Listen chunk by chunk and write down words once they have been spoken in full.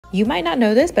You might not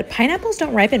know this, but pineapples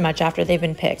don't ripen much after they've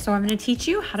been picked. So I'm gonna teach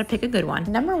you how to pick a good one.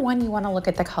 Number one, you wanna look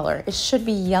at the color. It should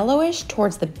be yellowish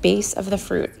towards the base of the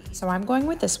fruit. So I'm going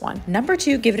with this one. Number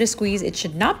two, give it a squeeze. It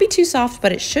should not be too soft,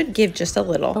 but it should give just a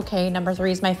little. Okay, number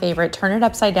three is my favorite. Turn it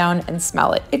upside down and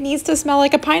smell it. It needs to smell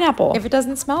like a pineapple. If it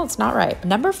doesn't smell, it's not ripe.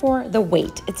 Number four, the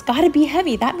weight. It's gotta be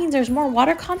heavy. That means there's more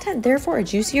water content, therefore a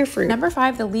juicier fruit. Number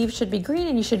five, the leaves should be green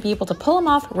and you should be able to pull them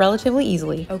off relatively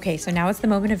easily. Okay, so now it's the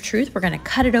moment of truth. We're gonna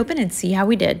cut it open and see how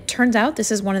we did. Turns out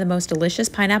this is one of the most delicious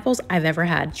pineapples I've ever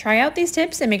had. Try out these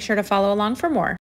tips and make sure to follow along for more.